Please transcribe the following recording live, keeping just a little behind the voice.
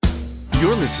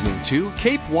You're listening to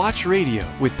Cape Watch Radio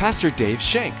with Pastor Dave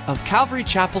Schenk of Calvary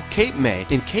Chapel, Cape May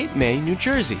in Cape May, New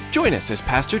Jersey. Join us as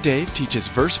Pastor Dave teaches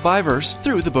verse by verse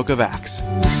through the book of Acts.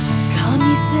 Come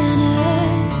ye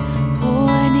sinners,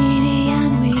 poor, needy,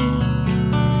 and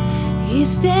weak. He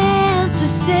stands to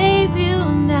save you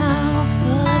now,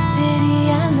 full of pity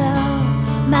and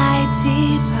love,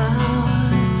 mighty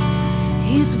power.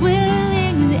 He's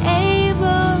willing and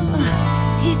able,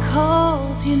 he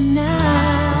calls you now.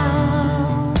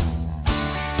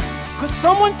 Could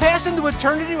someone pass into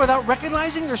eternity without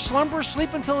recognizing their slumber or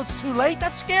sleep until it's too late?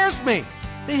 That scares me.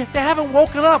 They haven't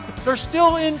woken up. They're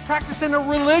still practicing a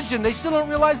religion. They still don't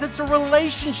realize it's a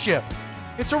relationship.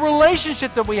 It's a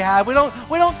relationship that we have. We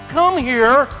don't come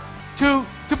here to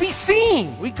be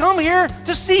seen. We come here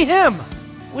to see Him.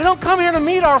 We don't come here to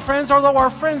meet our friends, although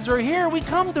our friends are here. We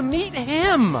come to meet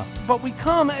Him. But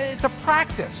it's a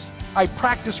practice. I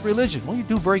practice religion. Well, you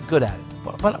do very good at it.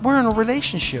 But we're in a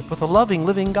relationship with a loving,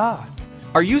 living God.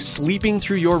 Are you sleeping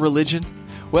through your religion?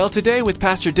 Well, today with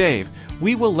Pastor Dave,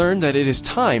 we will learn that it is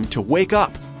time to wake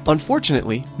up.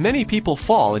 Unfortunately, many people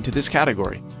fall into this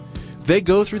category. They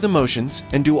go through the motions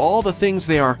and do all the things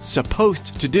they are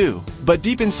supposed to do, but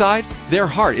deep inside, their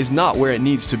heart is not where it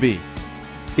needs to be.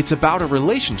 It's about a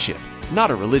relationship,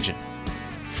 not a religion.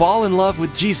 Fall in love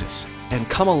with Jesus and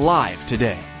come alive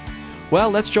today. Well,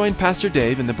 let's join Pastor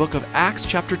Dave in the book of Acts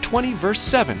chapter 20, verse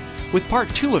 7, with part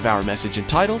 2 of our message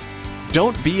entitled,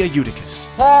 Don't Be a Eutychus.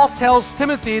 Paul tells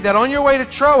Timothy that on your way to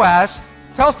Troas,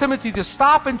 tells Timothy to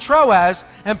stop in Troas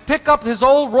and pick up his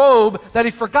old robe that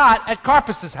he forgot at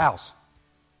Carpus's house.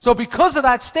 So because of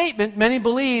that statement, many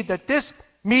believe that this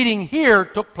meeting here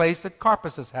took place at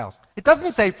Carpus's house. It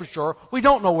doesn't say for sure. We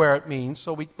don't know where it means,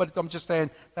 but I'm just saying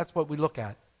that's what we look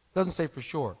at. It doesn't say for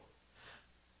sure.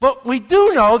 But we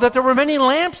do know that there were many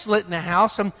lamps lit in the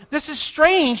house, and this is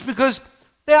strange because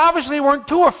they obviously weren't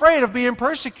too afraid of being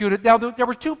persecuted. Now, there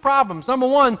were two problems. Number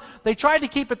one, they tried to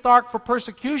keep it dark for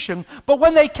persecution, but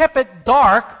when they kept it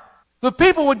dark, the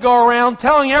people would go around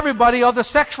telling everybody of the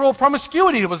sexual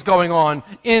promiscuity that was going on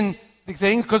in the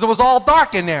things because it was all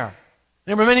dark in there.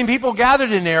 There were many people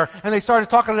gathered in there, and they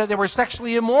started talking that they were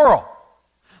sexually immoral.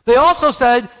 They also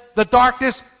said the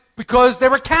darkness because they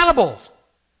were cannibals.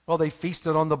 Well, they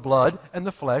feasted on the blood and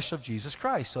the flesh of Jesus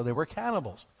Christ, so they were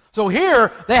cannibals. So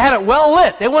here, they had it well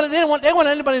lit. They wanted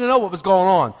anybody to know what was going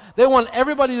on. They wanted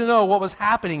everybody to know what was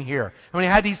happening here. And when they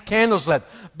had these candles lit,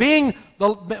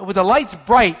 with the lights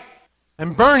bright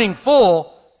and burning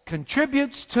full,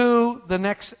 contributes to the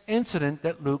next incident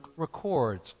that Luke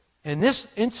records. In this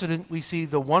incident, we see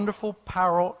the wonderful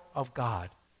power of God,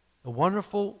 the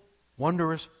wonderful,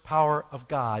 wondrous power of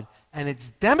God, and it's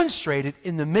demonstrated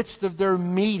in the midst of their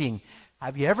meeting.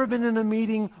 Have you ever been in a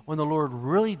meeting when the Lord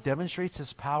really demonstrates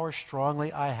His power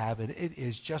strongly? I have, and it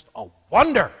is just a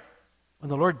wonder when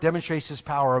the Lord demonstrates His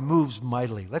power and moves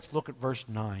mightily. Let's look at verse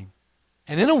 9.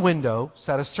 And in a window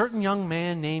sat a certain young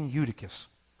man named Eutychus,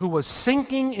 who was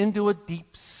sinking into a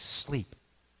deep sleep.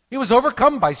 He was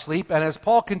overcome by sleep, and as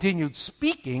Paul continued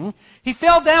speaking, he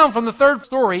fell down from the third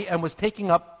story and was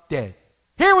taken up dead.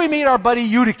 Here we meet our buddy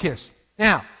Eutychus.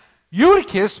 Now,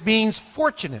 Eutychus means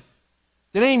fortunate.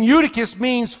 The name Eutychus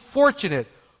means fortunate.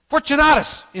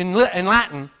 Fortunatus in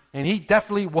Latin, and he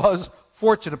definitely was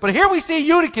fortunate. But here we see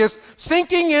Eutychus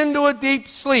sinking into a deep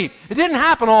sleep. It didn't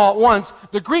happen all at once.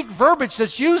 The Greek verbiage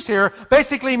that's used here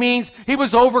basically means he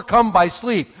was overcome by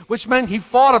sleep, which meant he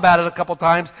thought about it a couple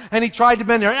times, and he tried to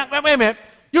bend there. Wait a minute,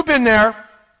 you've been there.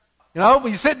 You know,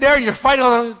 when you sit there, you're fighting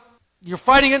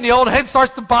it, and the old head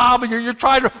starts to bob, and you're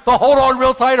trying to hold on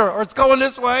real tight, or it's going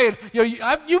this way. And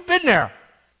you've been there.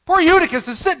 Poor Eutychus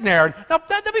is sitting there. Now,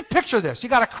 let me picture this. You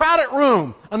got a crowded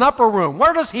room, an upper room.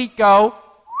 Where does heat go?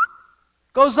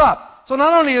 Goes up. So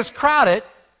not only is it crowded,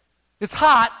 it's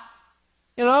hot.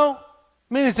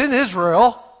 It's in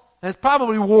Israel, and it's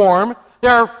probably warm.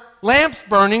 There are lamps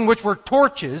burning, which were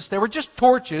torches. They were just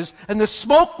torches, and the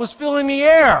smoke was filling the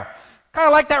air. Kind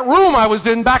of like that room I was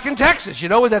in back in Texas,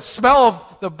 with that smell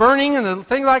of the burning and the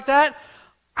things like that.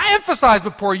 I emphasized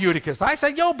with poor Eutychus. I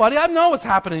said, yo, buddy, I know what's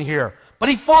happening here. But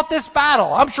he fought this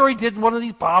battle. I'm sure he did one of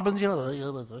these bobbins,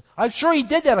 I'm sure he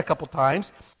did that a couple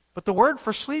times. But the word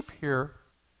for sleep here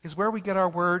is where we get our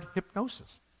word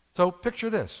hypnosis. So picture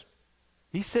this.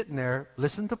 He's sitting there,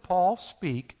 listen to Paul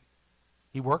speak.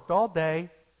 He worked all day.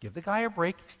 Give the guy a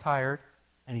break. He's tired.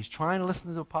 And he's trying to listen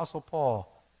to the Apostle Paul.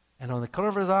 And on the corner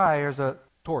of his eye, there's a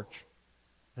torch.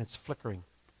 And it's flickering.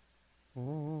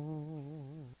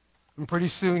 And pretty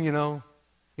soon, he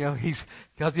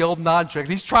does the old nod trick.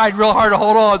 He's tried real hard to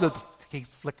hold on. To keep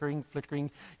flickering.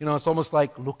 It's almost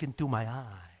like, look into my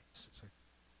eyes.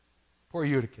 Poor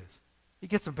Eutychus. He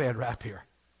gets a bad rap here.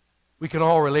 We can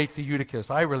all relate to Eutychus.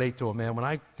 I relate to him, man. When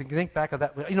I think back of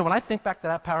that, when I think back to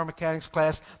that power mechanics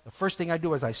class, the first thing I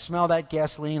do is I smell that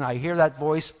gasoline, I hear that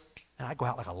voice, and I go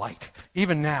out like a light.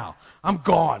 Even now, I'm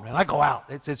gone, man. I go out.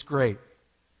 It's great.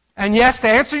 And yes, to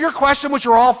answer your question, which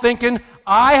you're all thinking,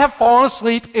 I have fallen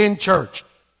asleep in church.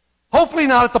 Hopefully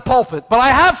not at the pulpit, but I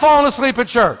have fallen asleep at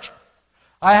church.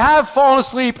 I have fallen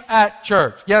asleep at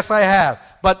church. Yes, I have.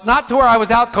 But not to where I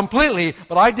was out completely,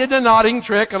 but I did the nodding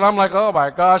trick, and I'm like, oh my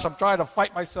gosh, I'm trying to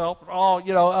fight myself.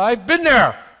 I've been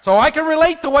there, so I can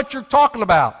relate to what you're talking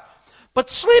about. But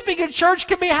sleeping in church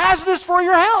can be hazardous for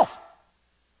your health.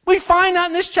 We find that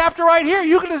in this chapter right here.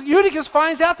 Eutychus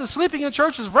finds out that sleeping in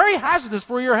church is very hazardous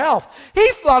for your health. He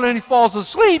thought when he falls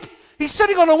asleep, he's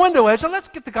sitting on the window edge, and let's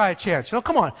get the guy a chance.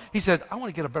 Come on. He said, I want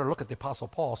to get a better look at the Apostle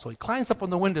Paul. So he climbs up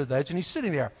on the window edge, and he's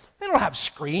sitting there. They don't have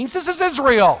screens. This is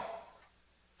Israel.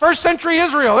 First century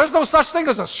Israel. There's no such thing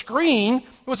as a screen.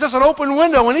 It was just an open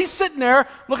window, and he's sitting there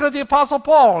looking at the Apostle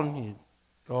Paul, and he's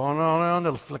going on,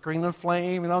 the flickering the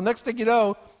flame. Next thing you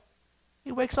know,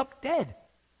 he wakes up dead.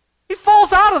 He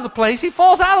falls out of the place. He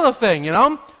falls out of the thing, You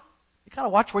got to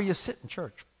watch where you sit in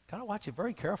church. Got to watch it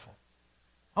very careful.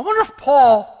 I wonder if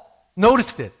Paul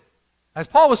noticed it. As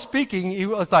Paul was speaking, he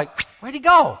was like, where'd he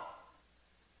go?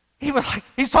 He was like,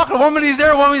 he's talking to one minute he's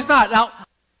there, one minute he's not. Now,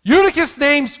 Eutychus'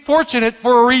 name's fortunate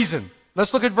for a reason.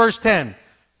 Let's look at verse 10.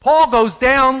 Paul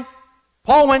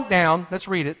went down, let's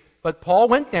read it. But Paul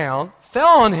went down,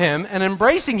 fell on him, and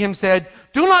embracing him said,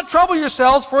 do not trouble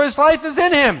yourselves, for his life is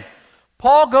in him.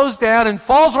 Paul goes down and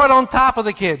falls right on top of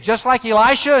the kid, just like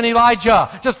Elisha and Elijah.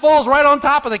 Just falls right on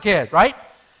top of the kid, right?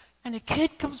 And the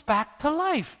kid comes back to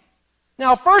life.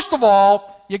 Now, first of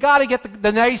all, you got to get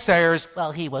the naysayers.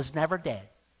 Well, he was never dead.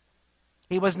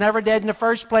 He was never dead in the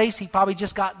first place. He probably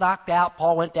just got knocked out.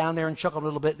 Paul went down there and shook him a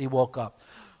little bit, and he woke up.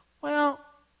 Well,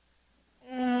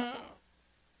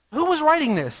 who was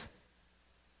writing this?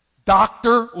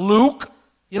 Dr. Luke?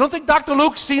 You don't think Dr.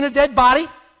 Luke's seen a dead body?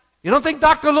 You don't think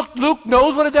Dr. Luke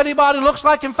knows what a dead body looks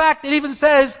like? In fact, it even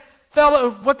says,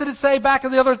 what did it say back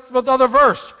in the other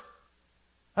verse?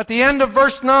 At the end of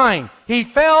verse 9, he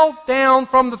fell down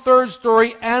from the third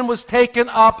story and was taken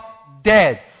up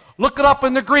dead. Look it up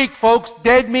in the Greek, folks.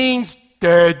 Dead means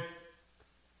dead.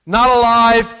 Not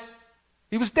alive.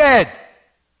 He was dead.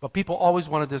 But people always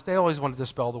wanted this. They always wanted to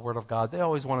dispel the word of God. They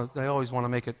always want to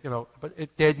make it,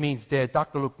 but dead means dead.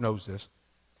 Dr. Luke knows this.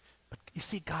 But you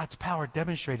see God's power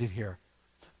demonstrated here.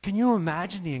 Can you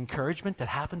imagine the encouragement that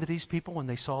happened to these people when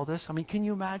they saw this? I mean, can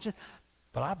you imagine?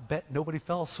 But I bet nobody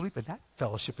fell asleep in that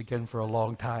fellowship again for a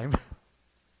long time.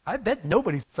 I bet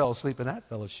nobody fell asleep in that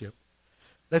fellowship.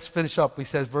 Let's finish up. He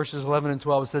says, verses 11 and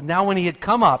 12, it says, now when he had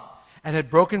come up and had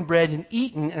broken bread and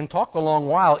eaten and talked a long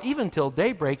while, even till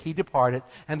daybreak, he departed,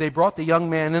 and they brought the young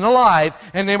man in alive,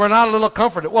 and they were not a little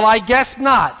comforted. Well, I guess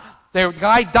not. The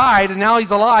guy died, and now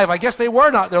he's alive. I guess they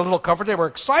were not. They're a little comforted. They were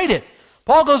excited.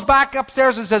 Paul goes back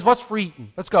upstairs and says, what's for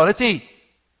eating? Let's go. Let's eat.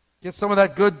 Get some of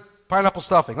that good pineapple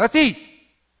stuffing. Let's eat.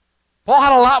 Paul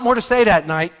had a lot more to say that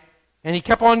night, and he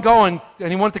kept on going, and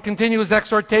he wanted to continue his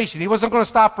exhortation. He wasn't going to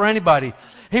stop for anybody.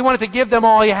 He wanted to give them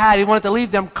all he had. He wanted to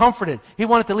leave them comforted. He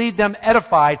wanted to leave them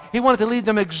edified. He wanted to leave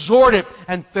them exhorted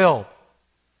and filled.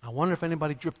 I wonder if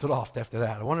anybody drifted off after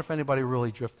that. I wonder if anybody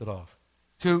really drifted off.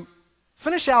 To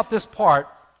finish out this part,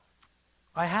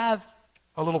 I have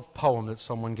a little poem that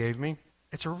someone gave me.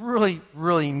 It's a really,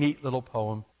 really neat little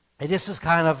poem. And this is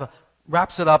kind of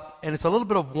wraps it up, and it's a little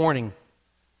bit of warning.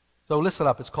 So listen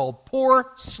up. It's called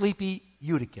Poor Sleepy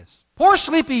Eutychus. Poor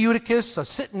sleepy Eutychus,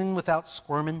 a-sittin' without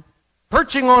squirmin',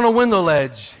 perching on a window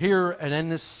ledge, hear an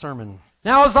endless sermon.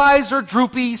 Now his eyes are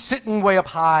droopy, sitting way up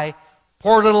high.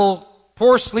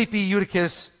 Poor sleepy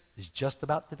Eutychus is just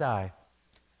about to die.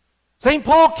 St.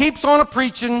 Paul keeps on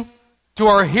a-preachin' to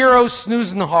our hero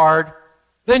snoozing hard.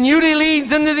 Then Euty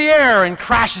leans into the air and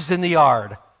crashes in the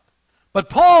yard. But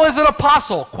Paul is an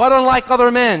apostle, quite unlike other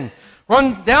men.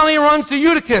 Down he runs to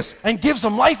Eutychus and gives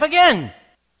him life again.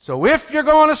 So if you're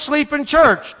going to sleep in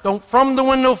church, don't from the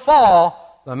window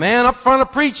fall. The man up front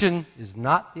of preaching is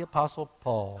not the Apostle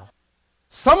Paul.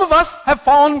 Some of us have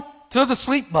fallen to the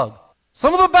sleep bug.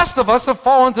 Some of the best of us have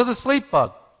fallen to the sleep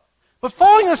bug. But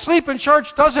falling asleep in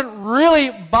church doesn't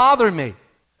really bother me.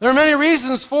 There are many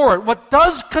reasons for it. What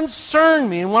does concern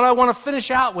me, and what I want to finish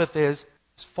out with is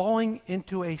falling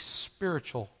into a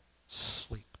spiritual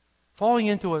sleep. Falling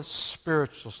into a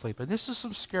spiritual sleep. And this is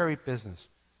some scary business.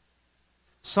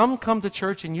 Some come to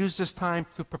church and use this time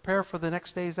to prepare for the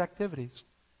next day's activities.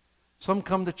 Some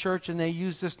come to church and they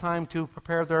use this time to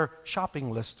prepare their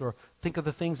shopping list or think of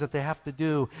the things that they have to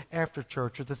do after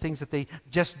church or the things that they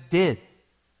just did.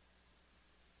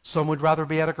 Some would rather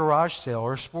be at a garage sale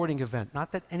or a sporting event.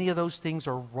 Not that any of those things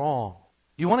are wrong.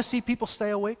 You want to see people stay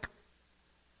awake?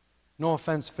 No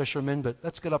offense, fishermen, but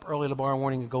let's get up early tomorrow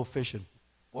morning and go fishing.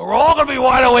 We're all going to be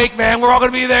wide awake, man. We're all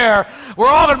going to be there. We're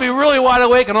all going to be really wide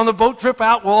awake, and on the boat trip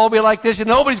out, we'll all be like this, and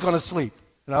nobody's going to sleep,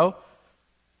 you know?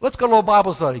 Let's go to a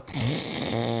Bible study.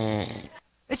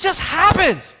 It just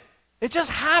happens. It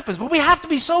just happens. But we have to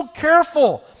be so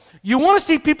careful. You want to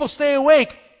see people stay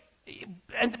awake,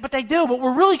 but they do. But what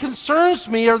really concerns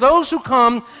me are those who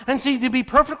come and seem to be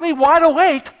perfectly wide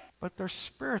awake, but they're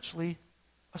spiritually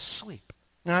asleep.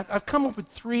 Now, I've come up with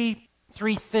three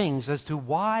things as to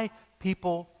why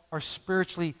people are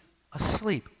spiritually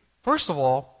asleep. First of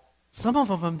all, some of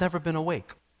them have never been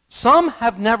awake. Some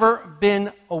have never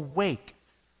been awake.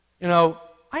 You know,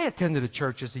 I attended a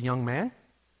church as a young man.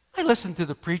 I listened to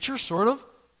the preacher, sort of.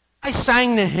 I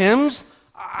sang the hymns.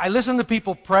 I listened to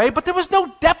people pray, but there was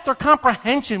no depth or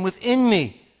comprehension within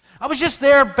me. I was just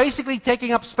there basically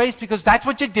taking up space because that's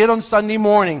what you did on Sunday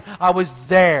morning. I was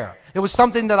there. It was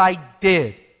something that I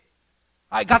did.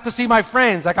 I got to see my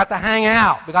friends. I got to hang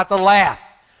out. We got to laugh.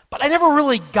 But I never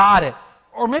really got it.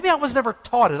 Or maybe I was never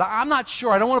taught it. I'm not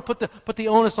sure. I don't want to put the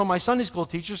onus on my Sunday school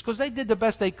teachers because they did the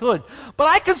best they could. But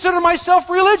I consider myself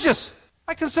religious.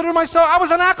 I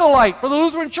was an acolyte for the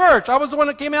Lutheran Church. I was the one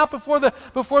that came out before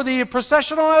the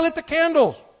processional and I lit the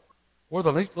candles. Wore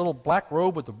the little black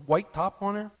robe with the white top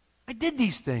on there. I did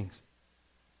these things.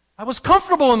 I was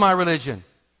comfortable in my religion.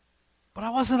 But I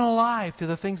wasn't alive to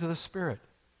the things of the Spirit.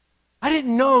 I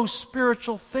didn't know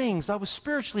spiritual things. I was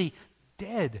spiritually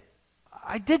dead.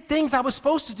 I did things I was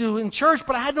supposed to do in church,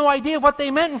 but I had no idea what they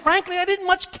meant, and frankly, I didn't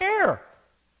much care.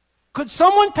 Could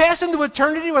someone pass into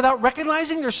eternity without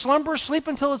recognizing their slumber, sleep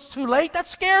until it's too late? That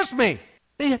scares me.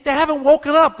 They haven't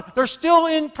woken up. They're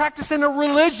still practicing a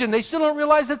religion. They still don't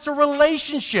realize it's a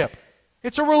relationship.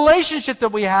 It's a relationship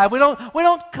that we have. We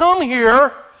don't come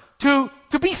here to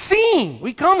be seen.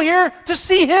 We come here to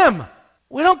see Him.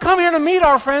 We don't come here to meet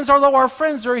our friends, although our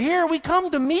friends are here. We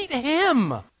come to meet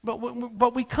Him.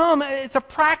 But we come, it's a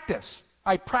practice.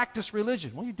 I practice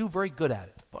religion. Well, you do very good at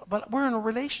it. But we're in a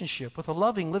relationship with a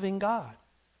loving, living God.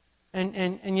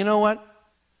 And you know what?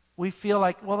 We feel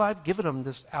like, well, I've given Him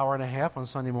this hour and a half on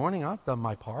Sunday morning. I've done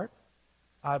my part.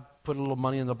 I've put a little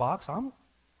money in the box. I'm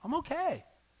okay.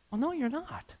 Well, no, you're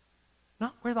not.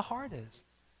 Not where the heart is.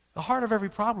 The heart of every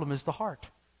problem is the heart.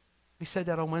 We said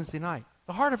that on Wednesday night.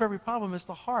 The heart of every problem is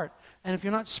the heart. And if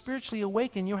you're not spiritually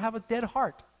awakened, you have a dead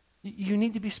heart. You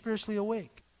need to be spiritually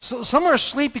awake. So some are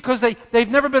asleep because they've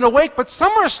never been awake, but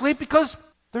some are asleep because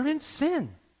they're in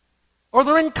sin. Or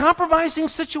they're in compromising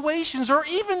situations, or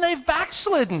even they've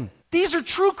backslidden. These are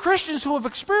true Christians who have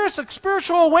experienced a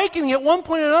spiritual awakening at one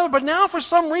point or another, but now for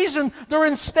some reason they're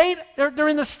in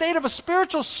the state of a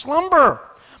spiritual slumber.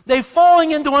 They're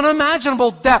falling into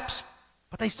unimaginable depths,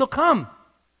 but they still come.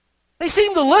 They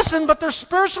seem to listen, but they're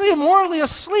spiritually and morally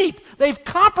asleep. They've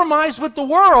compromised with the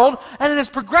world, and it has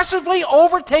progressively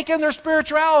overtaken their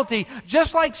spirituality,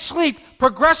 just like sleep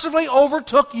progressively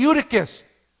overtook Eutychus.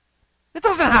 It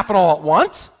doesn't happen all at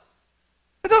once.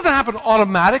 It doesn't happen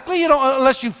automatically,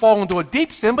 unless you fall into a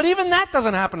deep sin, but even that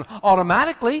doesn't happen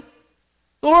automatically.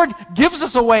 The Lord gives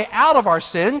us a way out of our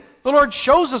sin. The Lord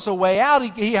shows us a way out.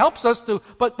 He helps us to,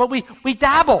 but we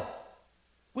dabble.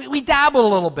 We dabble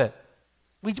a little bit.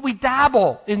 We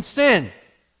dabble in sin.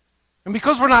 And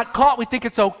because we're not caught, we think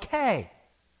it's okay.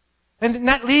 And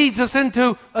that leads us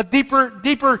into a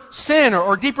deeper sin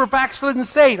or deeper backslidden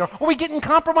state. Or we get in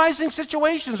compromising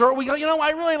situations. Or we go, I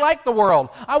really like the world.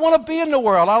 I want to be in the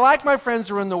world. I like my friends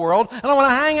who are in the world. And I want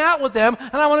to hang out with them.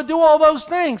 And I want to do all those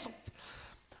things.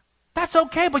 That's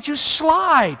okay, but you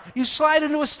slide. You slide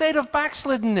into a state of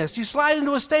backsliddenness. You slide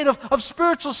into a state of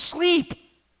spiritual sleep.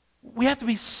 We have to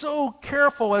be so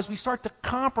careful as we start to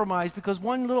compromise, because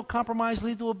one little compromise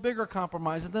leads to a bigger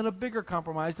compromise, and then a bigger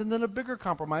compromise, and then a bigger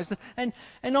compromise. And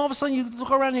all of a sudden you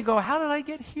look around and you go, how did I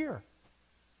get here?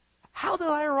 How did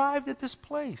I arrive at this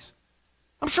place?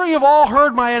 I'm sure you've all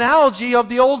heard my analogy of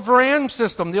the old Varan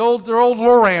system, the old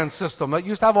Loran system that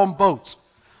used to have on boats.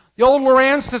 The old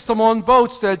Loran system on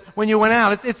boats that when you went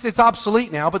out, it's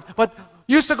obsolete now, but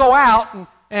used to go out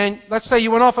and let's say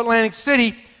you went off Atlantic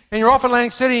City, and you're off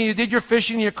Atlantic City and you did your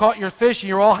fishing, you caught your fish, and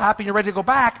you're all happy and you're ready to go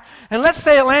back. And let's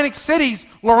say Atlantic City's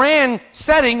Loran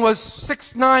setting was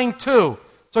 692.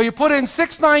 So you put in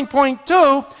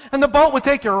 69.2, and the boat would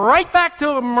take you right back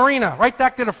to a marina, right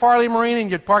back to the Farley Marina, and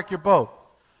you'd park your boat.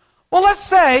 Well, let's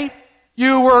say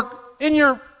you were in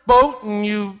your boat and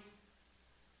you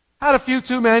had a few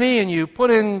too many, and you put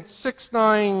in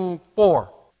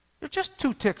 694. You're just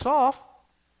 2 ticks off.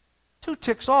 2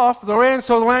 ticks off. So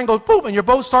the land goes boom, and your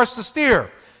boat starts to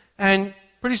steer. And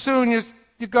pretty soon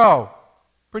you go.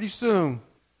 Pretty soon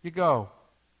you go.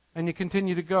 And you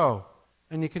continue to go.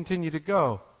 And you continue to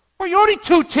go. Well, you're only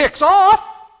 2 ticks off.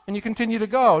 And you continue to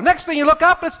go. Next thing you look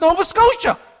up, it's Nova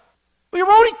Scotia. Well,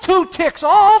 you're only 2 ticks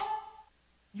off.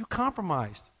 You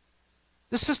compromised.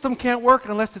 This system can't work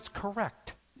unless it's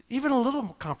correct. Even a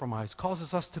little compromise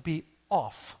causes us to be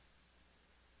off.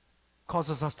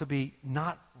 Causes us to be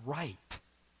not right.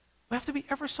 We have to be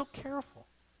ever so careful.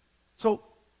 So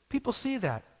people see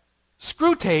that.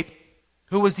 Screwtape,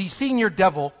 who was the senior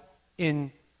devil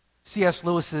in C.S.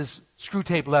 Lewis's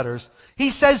Screwtape Letters, he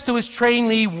says to his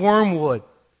trainee Wormwood,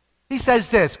 he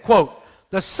says this, quote,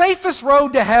 "The safest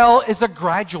road to hell is a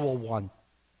gradual one.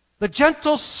 The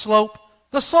gentle slope,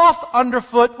 the soft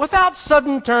underfoot, without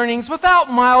sudden turnings, without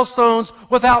milestones,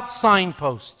 without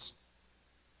signposts.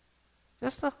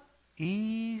 Just a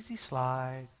easy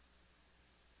slide.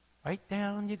 Right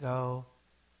down you go."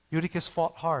 Eutychus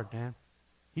fought hard, man.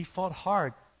 He fought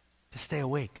hard to stay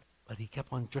awake, but he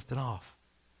kept on drifting off.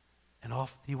 And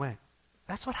off he went.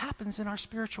 That's what happens in our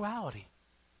spirituality.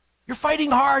 You're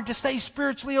fighting hard to stay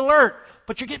spiritually alert,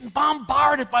 but you're getting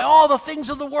bombarded by all the things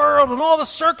of the world and all the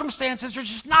circumstances are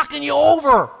just knocking you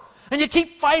over. And you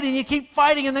keep fighting,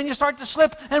 and then you start to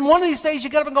slip, and one of these days you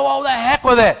get up and go, "Oh, the heck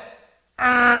with it."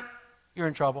 You're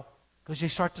in trouble because you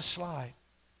start to slide.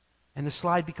 And the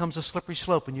slide becomes a slippery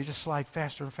slope, and you just slide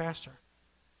faster and faster.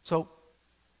 So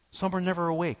some are never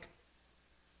awake.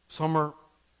 Some are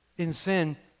in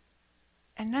sin.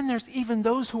 And then there's even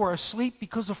those who are asleep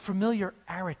because of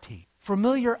familiarity.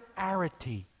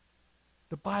 Familiarity.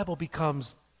 The Bible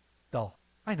becomes dull.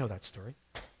 I know that story.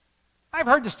 I've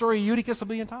heard the story of Eutychus a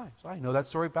million times. I know that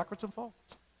story backwards and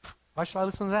forwards. Why should I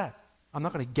listen to that? I'm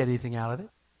not going to get anything out of it.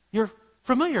 You're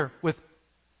familiar with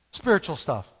spiritual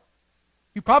stuff.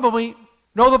 You probably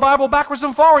know the Bible backwards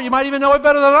and forward. You might even know it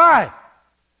better than I.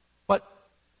 But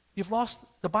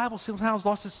the Bible sometimes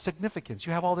lost its significance.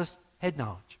 You have all this head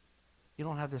knowledge. You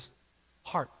don't have this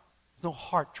heart. There's no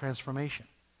heart transformation.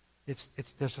 There's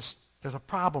a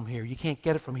problem here. You can't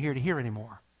get it from here to here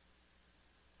anymore.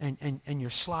 And you're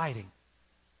sliding.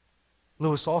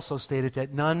 Lewis also stated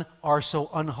that none are so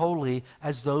unholy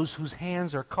as those whose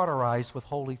hands are cauterized with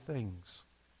holy things.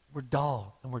 We're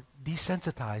dull and we're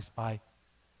desensitized by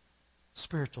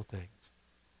spiritual things.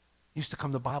 I used to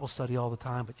come to Bible study all the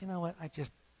time, but you know what?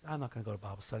 I'm not going to go to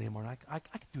Bible study anymore. I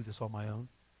can do this on my own.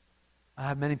 I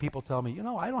have many people tell me,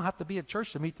 I don't have to be at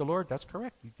church to meet the Lord. That's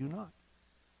correct. You do not.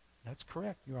 That's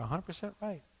correct. You're 100%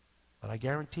 right. But I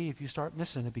guarantee if you start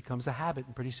missing, it becomes a habit,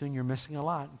 and pretty soon you're missing a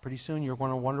lot, and pretty soon you're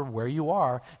going to wonder where you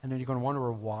are, and then you're going to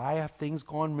wonder why have things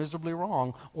gone miserably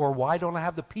wrong, or why don't I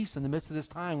have the peace in the midst of this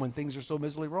time when things are so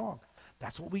miserably wrong?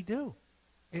 That's what we do.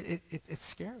 It's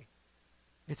scary.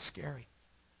 It's scary.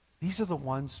 These are the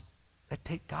ones that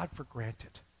take God for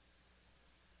granted.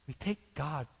 We take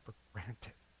God for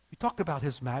granted. We talked about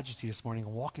His majesty this morning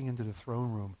and walking into the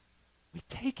throne room. We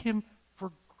take Him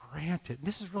for granted. And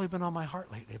this has really been on my heart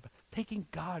lately, but taking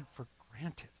God for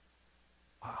granted.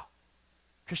 Wow.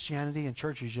 Christianity and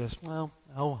church is just,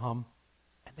 ho-hum.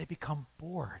 And they become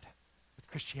bored with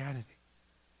Christianity.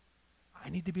 I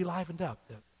need to be livened up.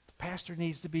 The pastor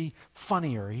needs to be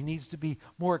funnier. He needs to be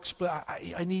more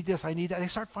I need this, I need that. They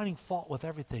start finding fault with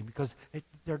everything because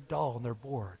they're dull and they're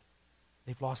bored.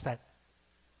 They've lost that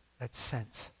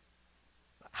sense.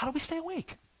 How do we stay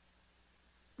awake?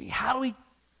 I mean, how do we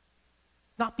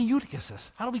not be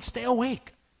Eutychuses? How do we stay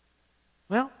awake?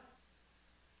 Well,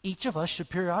 each of us should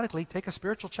periodically take a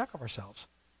spiritual check of ourselves.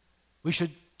 We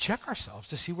should check ourselves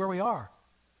to see where we are.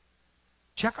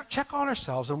 Check on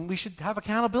ourselves, and we should have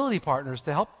accountability partners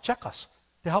to help check us,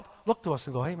 to help look to us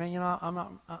and go, "Hey, man,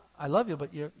 I love you,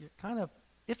 but you're kind of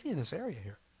iffy in this area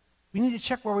here." We need to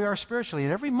check where we are spiritually,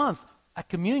 and every month at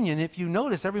communion, if you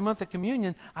notice, every month at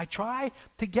communion, I try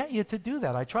to get you to do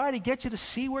that. I try to get you to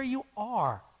see where you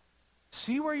are.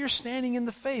 See where you're standing in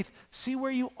the faith. See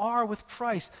where you are with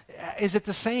Christ. Is it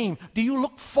the same? Do you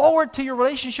look forward to your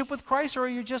relationship with Christ, or are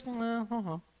you just,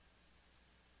 Now,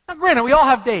 granted, we all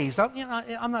have days.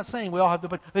 I'm not saying we all have to,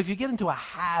 but if you get into a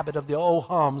habit of the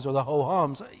oh-hums or the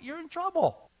ho-hums, you're in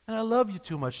trouble. And I love you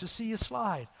too much to see you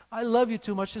slide. I love you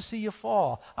too much to see you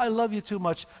fall. I love you too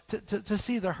much to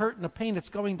see the hurt and the pain that's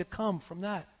going to come from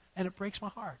that. And it breaks my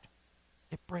heart.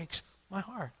 It breaks my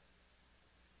heart.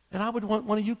 And I would want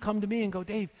one of you come to me and go,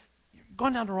 "Dave, you're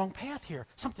going down the wrong path here.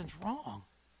 Something's wrong."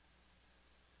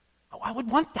 I would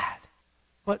want that.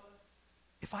 But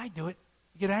if I do it,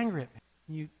 you get angry at me.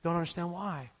 And you don't understand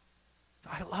why.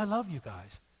 I love you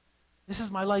guys. This is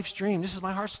my life's dream. This is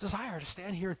my heart's desire to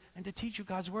stand here and to teach you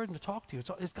God's word and to talk to you.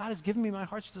 God has given me my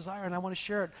heart's desire, and I want to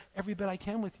share it every bit I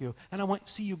can with you. And I want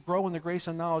to see you grow in the grace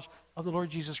and knowledge of the Lord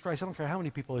Jesus Christ. I don't care how many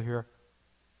people are here.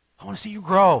 I want to see you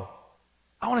grow.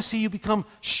 I want to see you become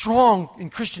strong in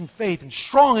Christian faith and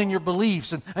strong in your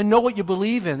beliefs and know what you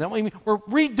believe in. We're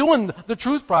redoing the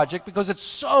Truth Project because it's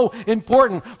so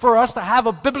important for us to have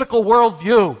a biblical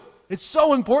worldview. It's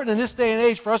so important in this day and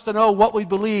age for us to know what we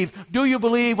believe. Do you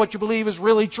believe what you believe is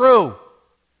really true?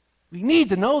 We need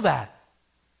to know that.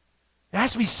 It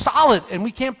has to be solid, and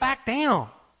we can't back down.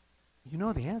 You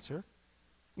know the answer.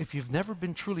 If you've never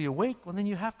been truly awake, well, then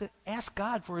you have to ask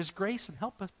God for His grace and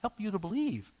help you to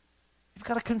believe. You've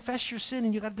got to confess your sin,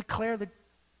 and you've got to declare that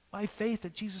by faith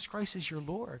that Jesus Christ is your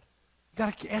Lord. You've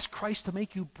got to ask Christ to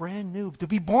make you brand new, to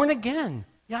be born again.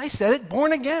 Yeah, I said it,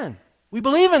 born again. We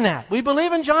believe in that. We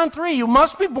believe in John 3. You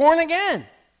must be born again.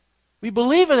 We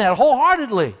believe in that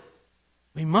wholeheartedly.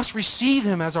 We must receive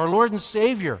Him as our Lord and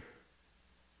Savior.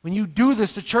 When you do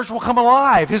this, the church will come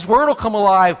alive. His word will come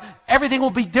alive. Everything will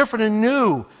be different and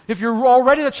new. If you're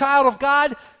already the child of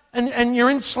God and you're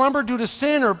in slumber due to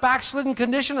sin or backslidden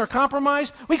condition or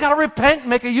compromise, we got to repent and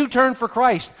make a U-turn for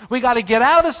Christ. We got to get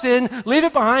out of the sin, leave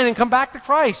it behind, and come back to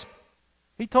Christ.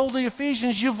 He told the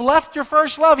Ephesians, you've left your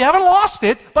first love. You haven't lost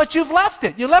it, but you've left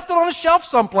it. You left it on a shelf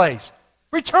someplace.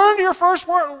 Return to your first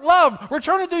love.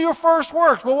 Return to do your first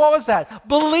works. Well, what was that?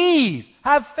 Believe.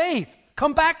 Have faith.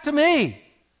 Come back to me.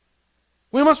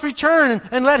 We must return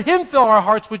and let Him fill our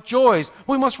hearts with joys.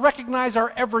 We must recognize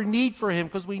our every need for Him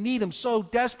because we need Him so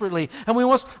desperately. And we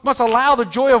must allow the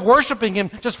joy of worshiping Him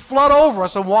just flood over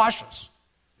us and wash us.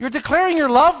 You're declaring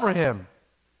your love for Him.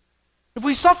 If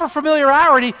we suffer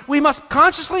familiarity, we must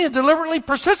consciously and deliberately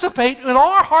participate in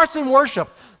our hearts in worship.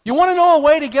 You want to know a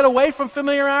way to get away from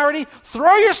familiarity?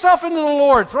 Throw yourself into the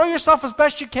Lord. Throw yourself as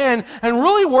best you can and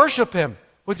really worship Him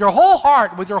with your whole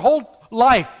heart, with your whole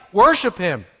life. Worship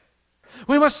Him.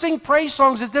 We must sing praise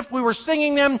songs as if we were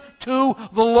singing them to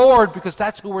the Lord because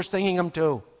that's who we're singing them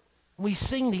to. We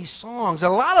sing these songs,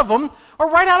 and a lot of them are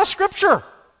right out of Scripture.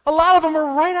 A lot of them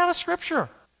are right out of Scripture.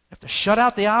 We have to shut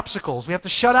out the obstacles. We have to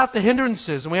shut out the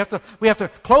hindrances. And we have to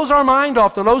close our mind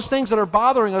off to those things that are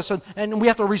bothering us. And we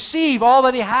have to receive all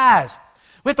that He has.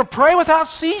 We have to pray without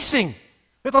ceasing.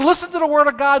 We have to listen to the Word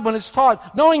of God when it's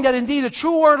taught, knowing that indeed the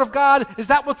true Word of God is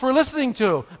that what we're listening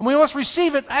to. And we must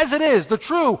receive it as it is, the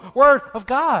true Word of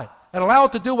God, and allow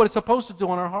it to do what it's supposed to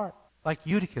do in our heart. Like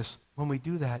Eutychus, when we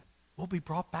do that, we'll be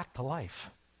brought back to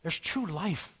life. There's true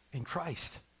life in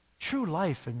Christ. True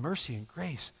life and mercy and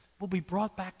grace. We'll be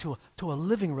brought back to a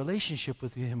living relationship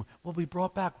with Him. We'll be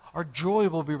brought back. Our joy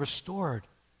will be restored.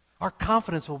 Our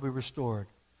confidence will be restored.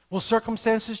 Will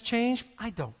circumstances change?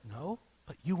 I don't know,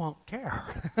 but you won't care.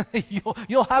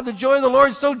 You'll have the joy of the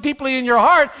Lord so deeply in your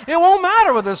heart, it won't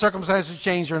matter whether the circumstances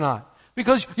change or not.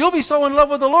 Because you'll be so in love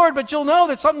with the Lord, but you'll know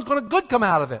that something's going to good come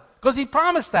out of it. Because He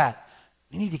promised that.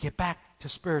 We need to get back to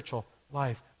spiritual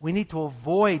life. We need to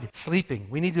avoid sleeping.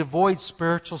 We need to avoid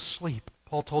spiritual sleep.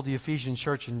 Paul told the Ephesian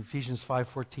church in Ephesians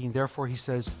 5:14, therefore he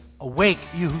says, awake,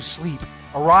 you who sleep,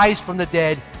 arise from the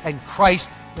dead, and Christ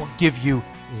will give you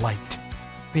light.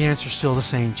 The answer's still the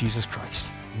same, Jesus Christ.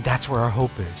 And that's where our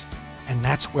hope is. And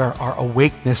that's where our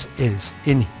awakeness is,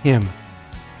 in Him.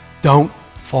 Don't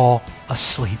fall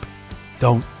asleep.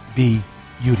 Don't be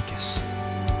Eutychus.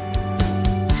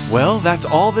 Well, that's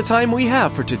all the time we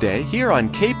have for today here on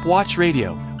Cape Watch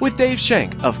Radio with Dave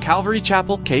Schenk of Calvary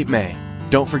Chapel, Cape May.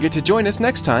 Don't forget to join us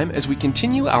next time as we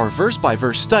continue our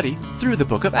verse-by-verse study through the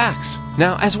book of Acts.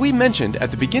 Now, as we mentioned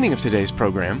at the beginning of today's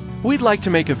program, we'd like to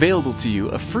make available to you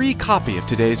a free copy of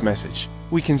today's message.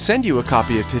 We can send you a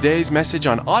copy of today's message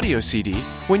on audio CD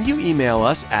when you email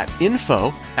us at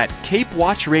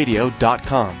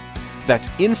info@capewatchradio.com. That's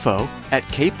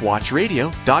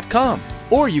info@capewatchradio.com.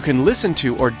 Or you can listen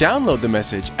to or download the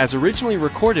message as originally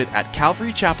recorded at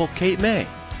Calvary Chapel, Cape May.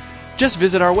 Just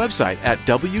visit our website at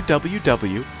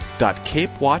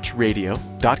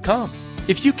www.capewatchradio.com.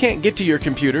 If you can't get to your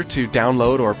computer to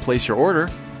download or place your order,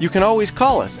 you can always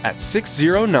call us at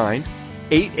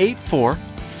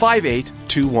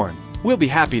 609-884-5821. We'll be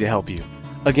happy to help you.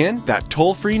 Again, that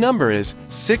toll-free number is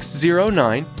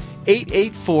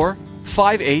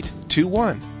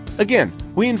 609-884-5821. Again,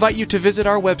 we invite you to visit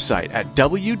our website at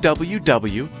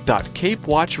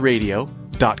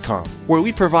www.capewatchradio.com, where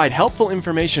we provide helpful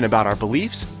information about our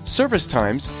beliefs, service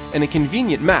times, and a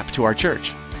convenient map to our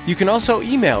church. You can also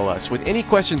email us with any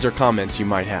questions or comments you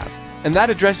might have. And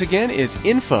that address again is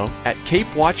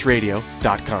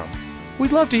info@capewatchradio.com.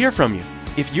 We'd love to hear from you.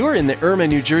 If you're in the Irma,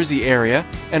 New Jersey area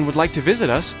and would like to visit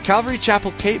us, Calvary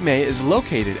Chapel Cape May is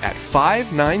located at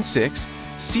 596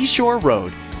 Seashore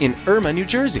Road in Irma, New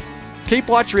Jersey. Cape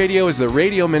Watch Radio is the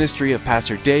radio ministry of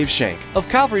Pastor Dave Shank of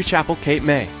Calvary Chapel, Cape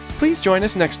May. Please join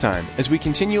us next time as we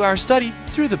continue our study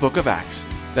through the book of Acts.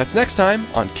 That's next time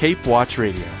on Cape Watch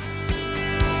Radio.